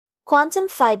Quantum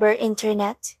fiber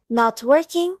internet not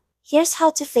working? Here's how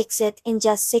to fix it in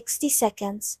just 60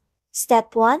 seconds.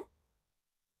 Step 1.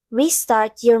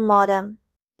 Restart your modem.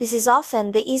 This is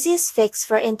often the easiest fix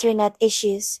for internet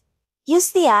issues.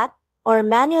 Use the app, or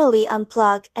manually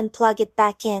unplug and plug it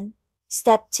back in.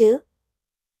 Step 2.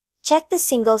 Check the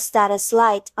single status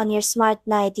light on your smart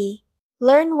NID.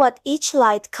 Learn what each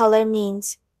light color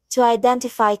means to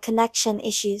identify connection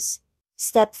issues.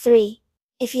 Step 3.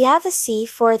 If you have a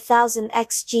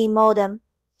C4000XG modem,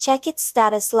 check its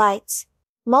status lights.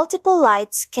 Multiple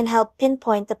lights can help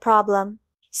pinpoint the problem.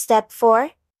 Step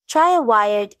 4. Try a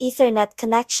wired Ethernet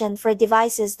connection for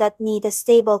devices that need a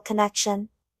stable connection.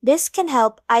 This can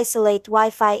help isolate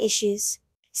Wi-Fi issues.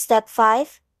 Step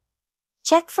 5.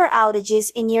 Check for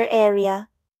outages in your area.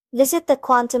 Visit the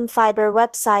Quantum Fiber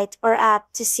website or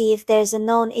app to see if there's a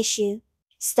known issue.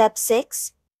 Step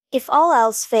 6. If all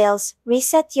else fails,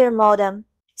 reset your modem.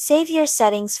 Save your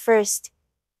settings first.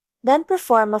 Then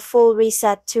perform a full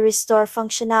reset to restore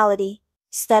functionality.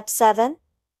 Step 7.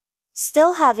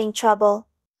 Still having trouble?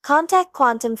 Contact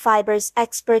Quantum Fiber's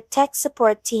expert tech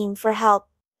support team for help.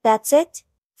 That's it.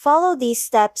 Follow these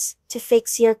steps to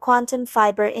fix your Quantum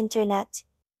Fiber internet.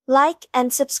 Like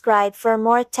and subscribe for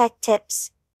more tech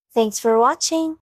tips. Thanks for watching.